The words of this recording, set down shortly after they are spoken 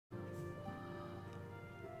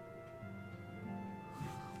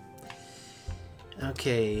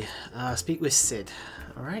Okay, speak with Sid.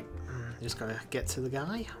 Alright, just gotta get to the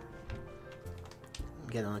guy.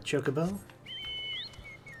 Get on a chocobo.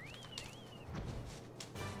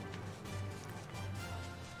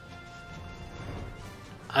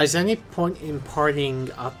 Is there any point in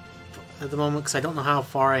partying up at the moment? Because I don't know how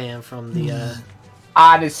far I am from the...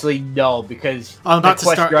 Honestly, no, because I'm about the to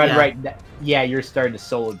quest start, you're on yeah. right now, yeah, you're starting to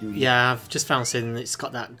solo duty. Yeah, I've just found Sid and it's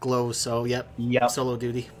got that glow, so yep, solo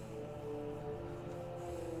duty.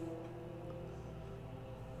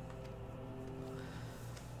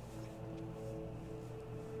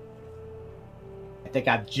 I think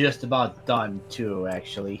I'm just about done too,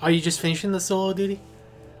 actually. Are you just finishing the solo duty?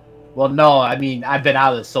 Well, no, I mean, I've been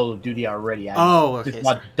out of the solo duty already. I'm just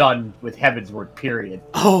about done with Heavensward, period.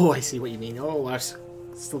 Oh, I see what you mean. Oh, I've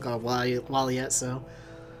still got a while yet, so...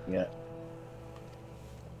 Yeah.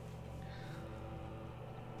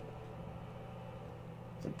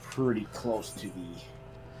 I'm pretty close to the...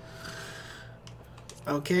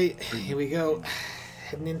 Okay, here we go.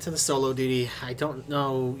 Heading into the solo duty. I don't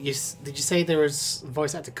know... Did you say there was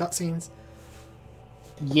voice acted cutscenes?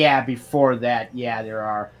 Yeah, before that, yeah, there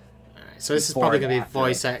are. Alright, so this is probably going to be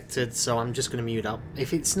voice acted, so I'm just going to mute up.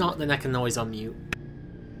 If it's not, then I can always unmute.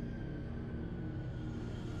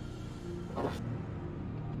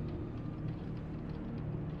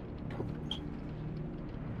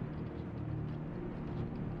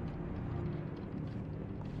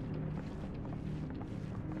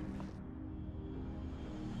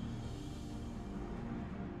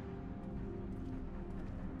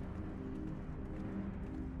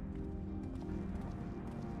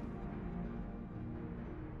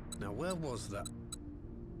 Now, where was that?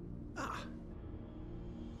 Ah.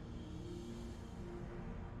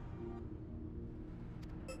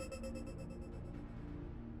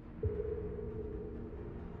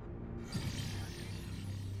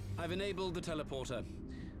 I've enabled the teleporter.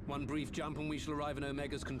 One brief jump and we shall arrive in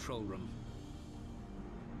Omega's control room.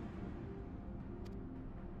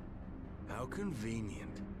 How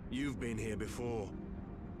convenient. You've been here before.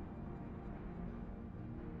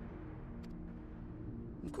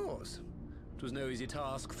 Of course. It was no easy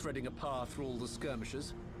task threading a path through all the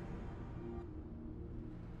skirmishers.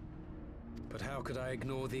 But how could I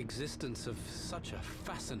ignore the existence of such a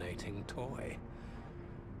fascinating toy?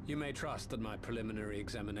 You may trust that my preliminary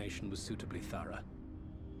examination was suitably thorough.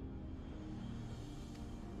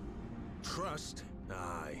 Trust?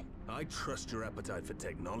 Aye. I trust your appetite for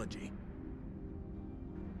technology.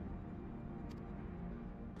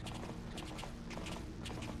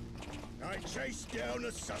 I chased down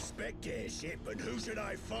a suspect airship, and who should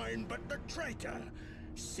I find but the traitor,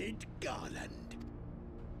 Sid Garland.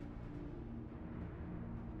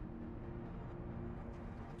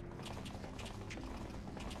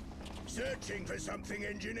 Searching for something,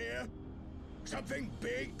 engineer? Something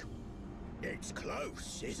big? It's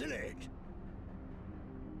close, isn't it?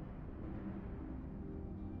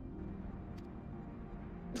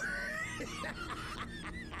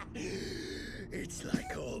 It's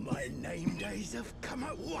like all my name days have come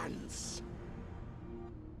at once.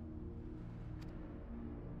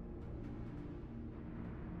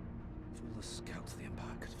 For all the scouts the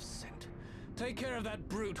Empire could have sent. Take care of that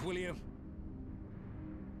brute, will you?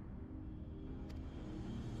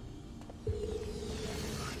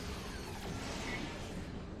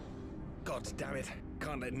 God damn it.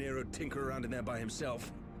 Can't let Nero tinker around in there by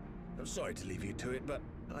himself. I'm sorry to leave you to it, but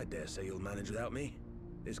I dare say you'll manage without me.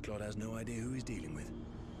 This clod has no idea who he's dealing with.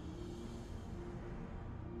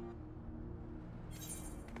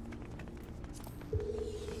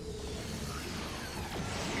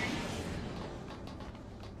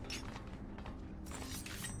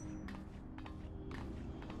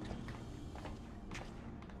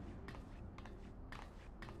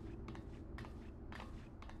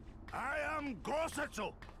 I am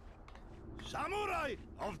Gosetsu, Samurai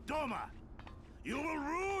of Doma. You will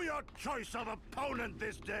rue your choice of opponent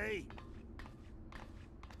this day.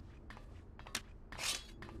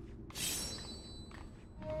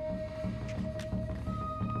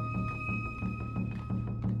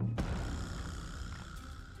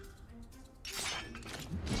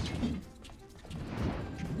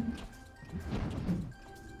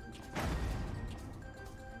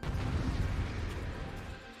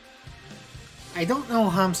 I don't know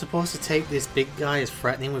how I'm supposed to take this big guy as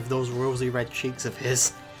threatening with those rosy red cheeks of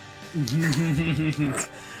his.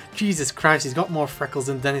 Jesus Christ, he's got more freckles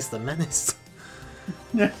than Dennis the Menace.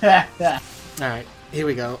 Alright, here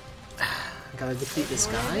we go. Gotta defeat this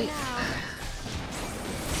guy.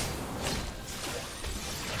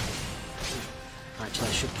 Actually,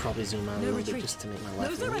 I should probably zoom out a little bit just to make my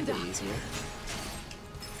life a little bit easier.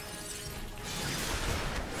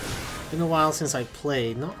 Been a while since I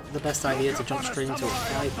played. Not the best idea to jump straight into a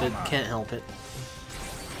fight, but can't help it.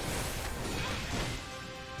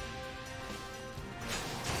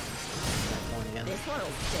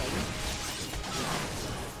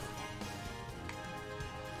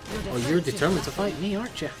 Oh, you're determined to fight me,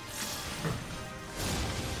 aren't you?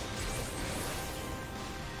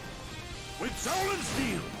 With soul and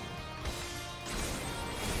steel.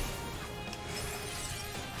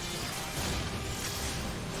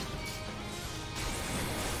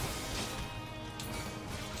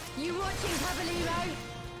 You watching, Cavaliero?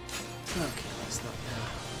 Okay, let's not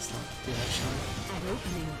do that, shall we? An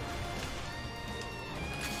opening.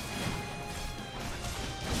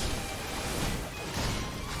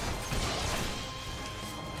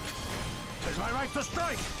 It's my right to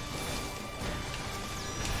strike.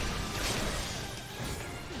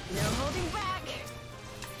 No holding back.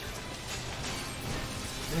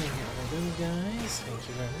 There we go, guys. Thank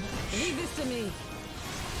you very much. Leave this to me.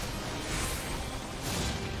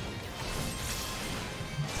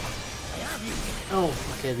 Oh,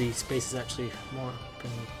 okay, the space is actually more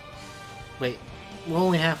open. Wait, we're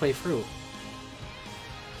only halfway through.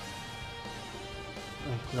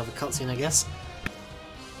 Oh, another cutscene, I guess.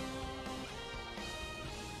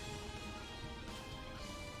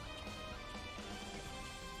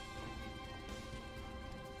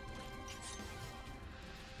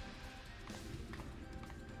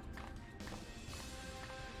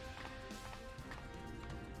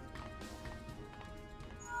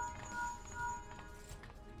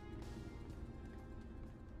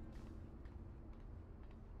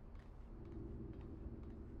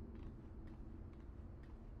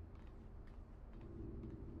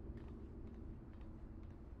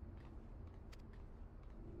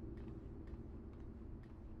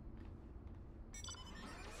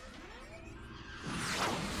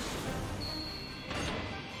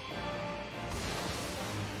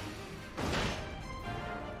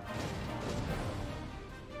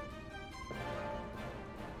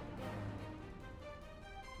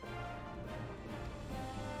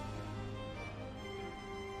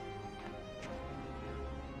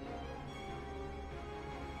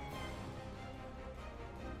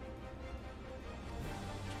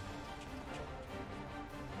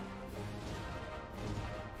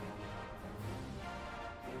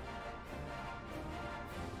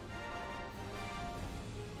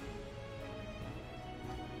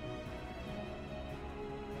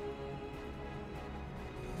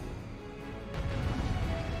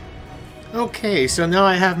 Okay, so now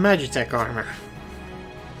I have Magitech armor.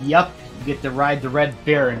 Yep, you get to ride the Red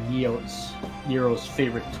Baron, Nero's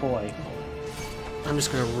favorite toy. I'm just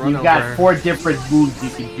gonna run over. You've got 4 different moves you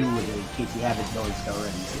can do with it, in case you haven't noticed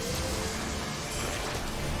already.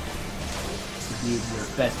 It'd be in your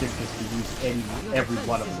best interest to use every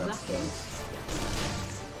one of them. So.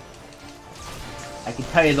 I can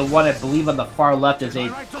tell you the one I believe on the far left is a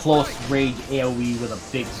close range AoE with a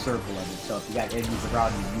big circle in it. So if you got enemies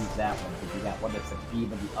around, you use that one. If you got one that's a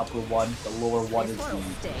beam in the upper one, the lower one is the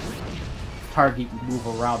target you move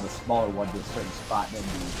around, the smaller one to a certain spot, and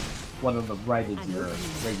then the one on the right is your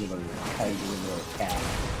regular attack.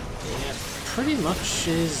 Yeah, pretty much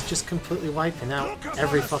is just completely wiping out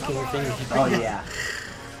every fucking thing. Oh yeah.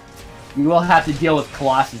 You will have to deal with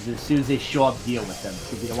Colossus as soon as they show up. Deal with them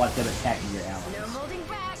because you don't want them attacking your allies. No holding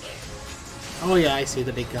back. Oh yeah, I see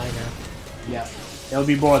the big guy now. Yeah, it'll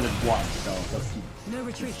be more than one, so they'll keep No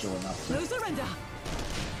retreat. showing up. No surrender.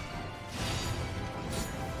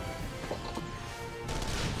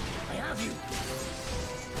 I have you.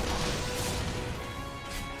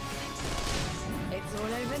 It's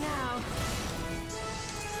all over now.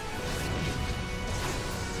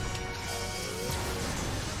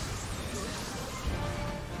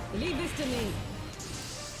 Leave this to me.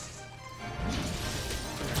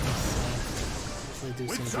 Hopefully do some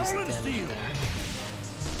With decent soul and damage steel. there.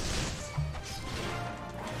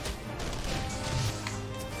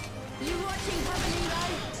 You watching, Cavaliero?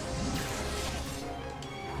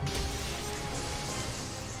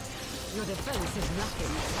 Your defense is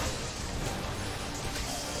lacking.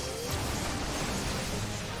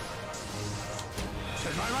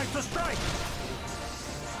 It's my right to strike.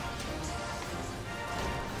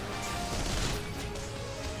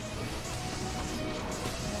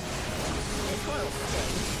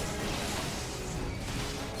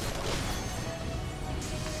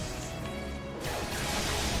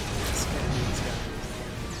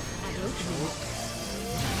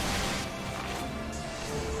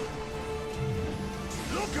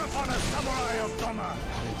 Look upon a samurai of Doma.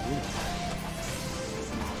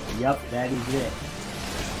 Yep, that is it.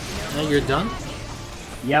 Now you're done?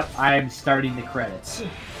 Yep, I am starting the credits.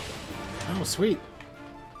 Oh, sweet.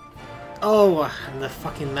 Oh, and the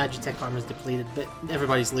fucking Magitech armor's depleted, but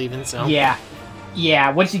everybody's leaving, so... Yeah.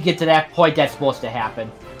 Yeah, once you get to that point, that's supposed to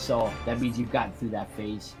happen. So, that means you've gotten through that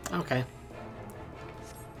phase. Okay.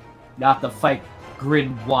 Now have to fight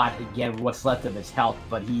Grin Watt again with what's left of his health,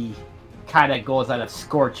 but he kind of goes on a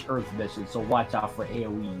Scorched Earth mission, so watch out for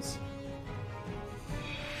AoEs.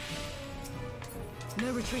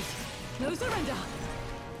 No retreat. No surrender.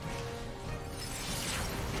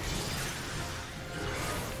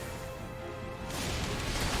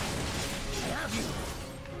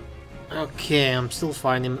 Okay, I'm still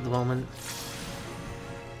fighting him at the moment.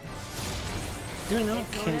 Doing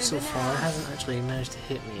okay so far. Hasn't actually managed to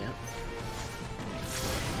hit me yet.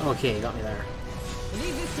 Okay, got me there.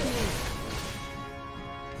 Leave this to me.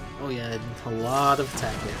 Oh yeah, a lot of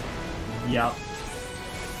attack here. Yep.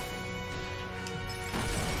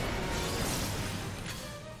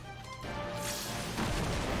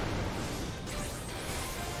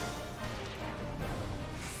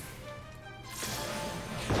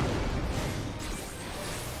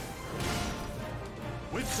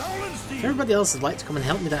 If everybody else would like to come and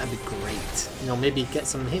help me, that'd be great. You know, maybe get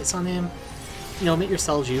some hits on him. You know, make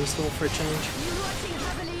yourselves useful for a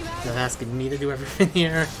change. Not asking me to do everything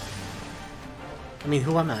here. I mean,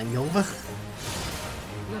 who am I, Nova?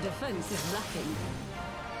 Your defense is lacking.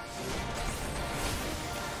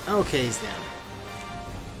 Okay, he's down.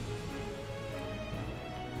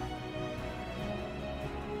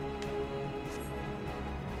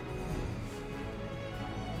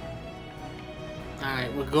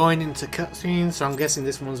 Alright, we're going into cutscenes, so I'm guessing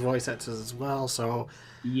this one's voice actors as well, so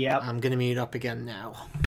Yep. I'm gonna mute up again now.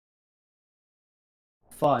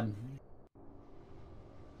 Fun.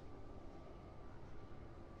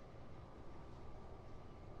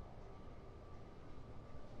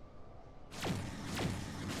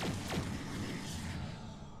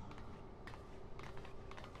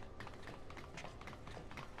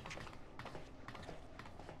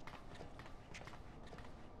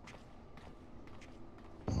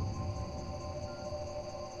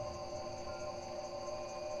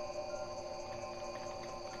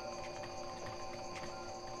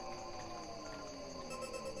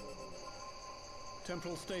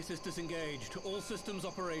 Temporal stasis disengaged. All systems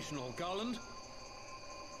operational. Garland?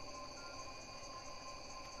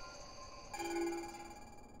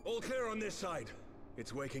 All clear on this side.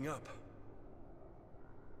 It's waking up.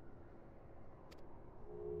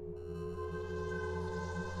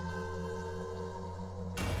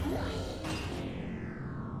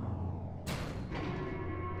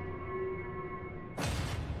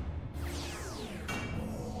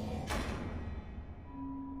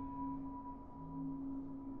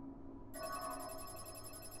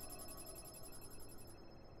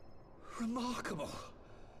 Remarkable.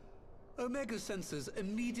 Omega sensors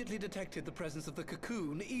immediately detected the presence of the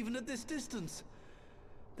cocoon, even at this distance.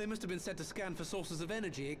 They must have been set to scan for sources of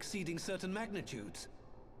energy exceeding certain magnitudes.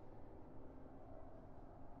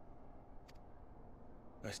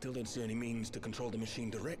 I still don't see any means to control the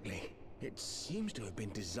machine directly. It seems to have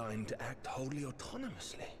been designed to act wholly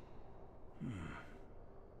autonomously.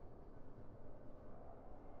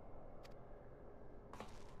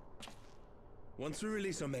 Once we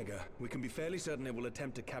release Omega, we can be fairly certain it will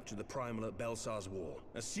attempt to capture the Primal at Belsar's Wall.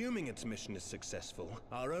 Assuming its mission is successful,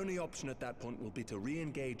 our only option at that point will be to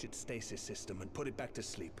re-engage its stasis system and put it back to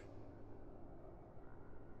sleep.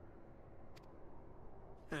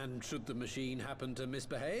 And should the machine happen to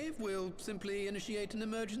misbehave, we'll simply initiate an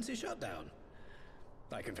emergency shutdown.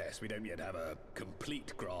 I confess we don't yet have a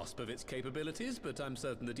complete grasp of its capabilities, but I'm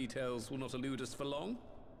certain the details will not elude us for long.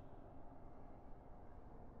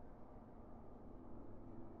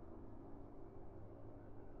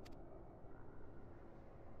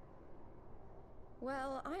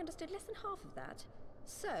 Well, I understood less than half of that.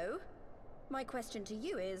 So, my question to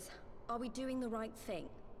you is, are we doing the right thing?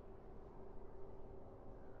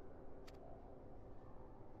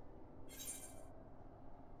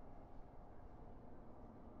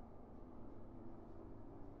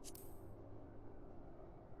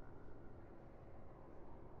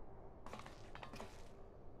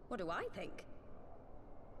 What do I think?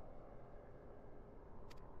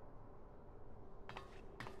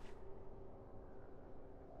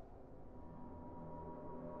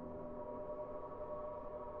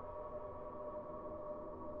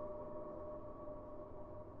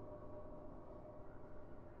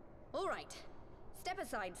 All right. Step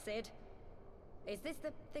aside, Sid. Is this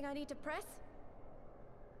the thing I need to press?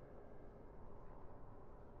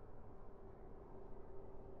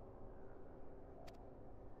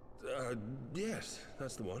 Yes,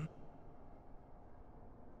 that's the one.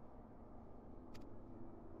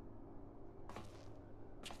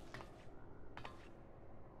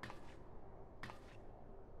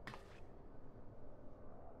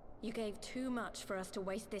 You gave too much for us to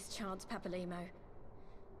waste this chance, Papalimo.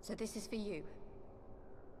 So this is for you.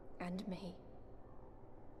 And me.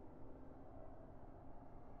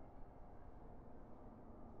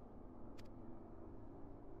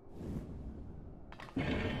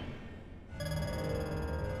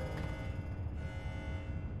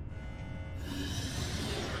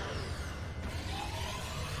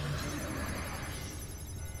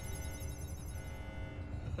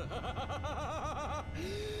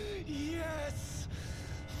 Yes!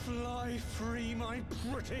 Fly free, my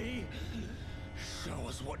pretty! Show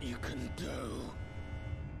us what you can do.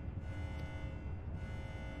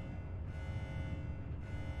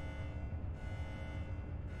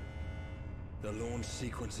 The launch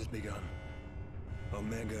sequence has begun.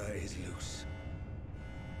 Omega is loose.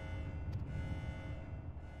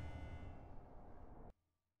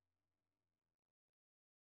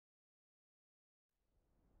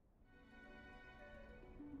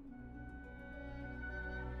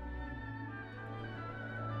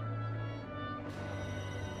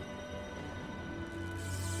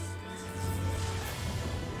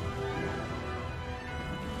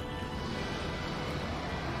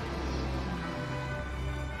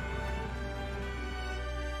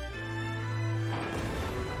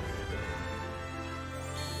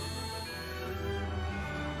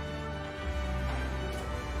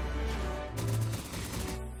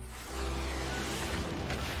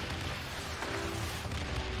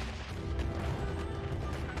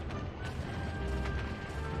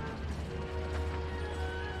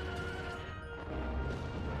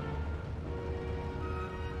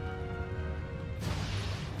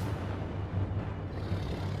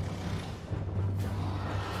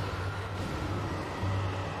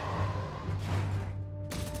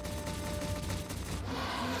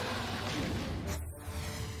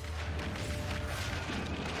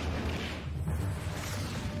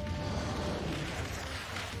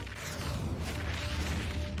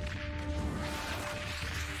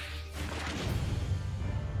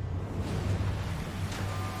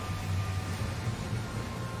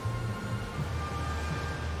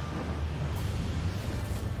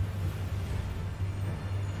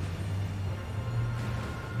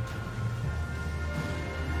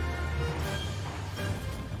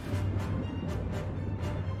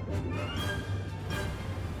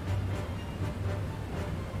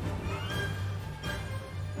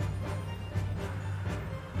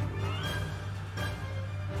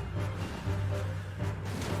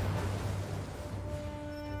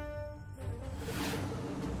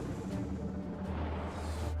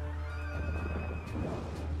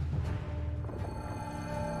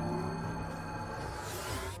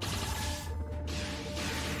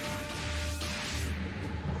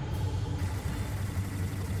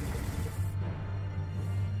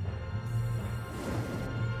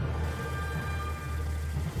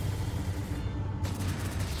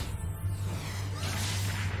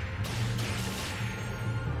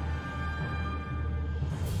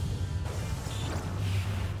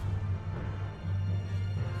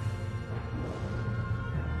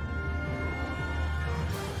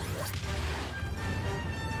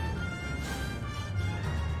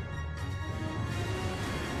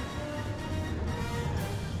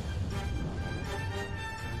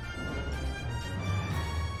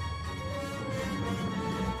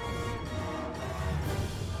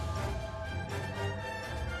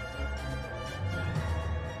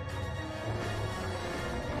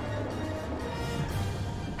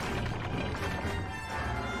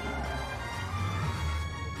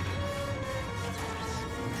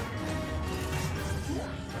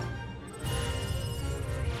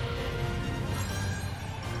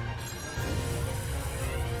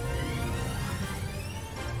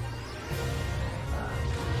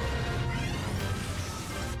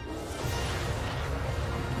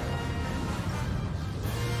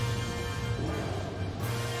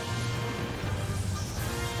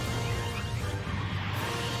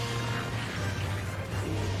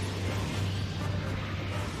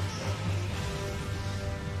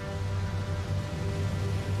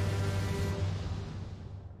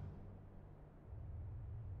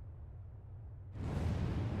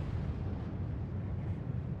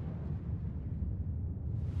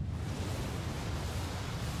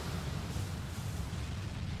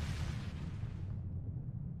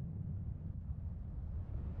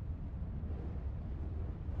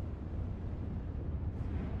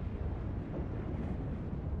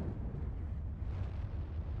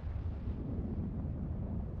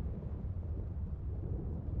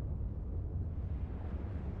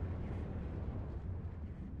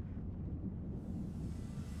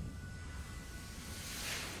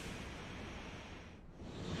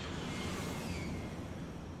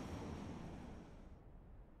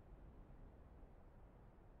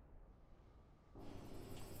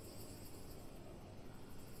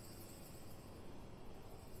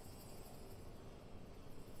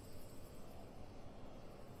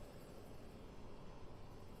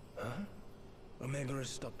 Omega has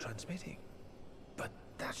stopped transmitting. But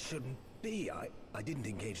that shouldn't be. I didn't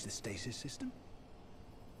engage the stasis system.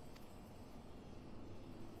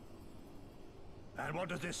 And what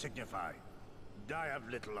does this signify? I have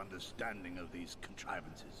little understanding of these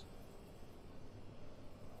contrivances.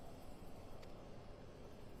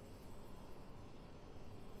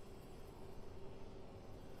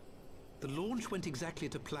 The launch went exactly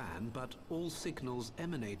to plan, but all signals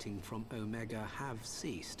emanating from Omega have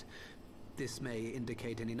ceased. This may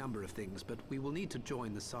indicate any number of things, but we will need to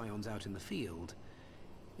join the Scions out in the field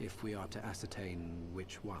if we are to ascertain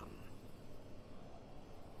which one.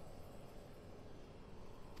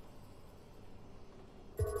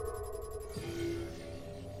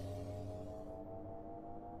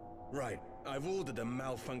 Right. I've ordered a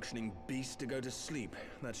malfunctioning beast to go to sleep.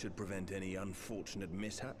 That should prevent any unfortunate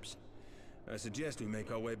mishaps. I suggest we make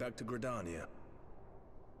our way back to Gridania.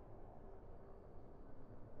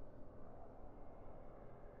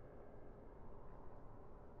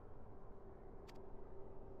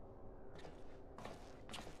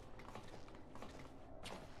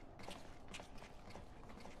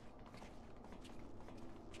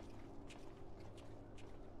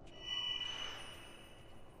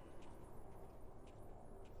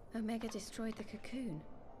 Omega destroyed the cocoon.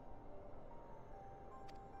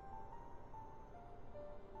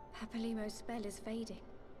 Papalimo's spell is fading.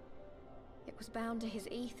 It was bound to his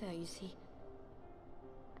ether, you see.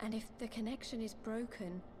 And if the connection is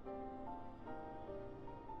broken...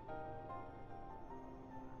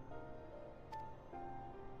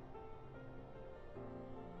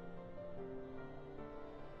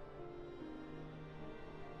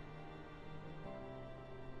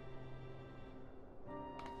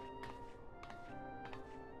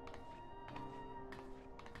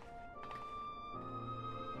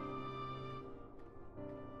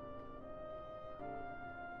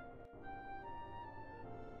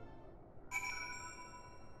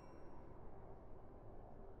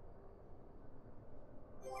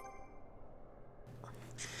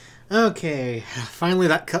 Okay, finally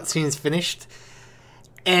that cutscene's finished.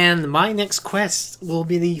 And my next quest will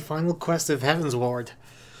be the final quest of Heaven's Ward.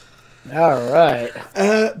 Alright.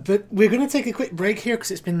 But we're going to take a quick break here because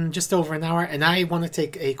it's been just over an hour, and I want to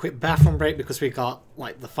take a quick bathroom break because we got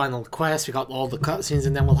like the final quest, we got all the cutscenes,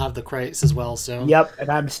 and then we'll have the credits as well. So Yep, and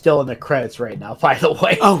I'm still in the credits right now, by the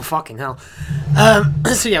way. Oh, fucking hell.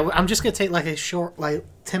 So yeah, I'm just going to take like a short, like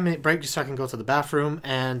 10-minute break just so I can go to the bathroom,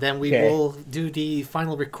 and then we will do the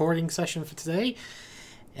final recording session for today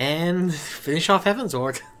and finish off Heaven's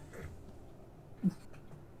Ward.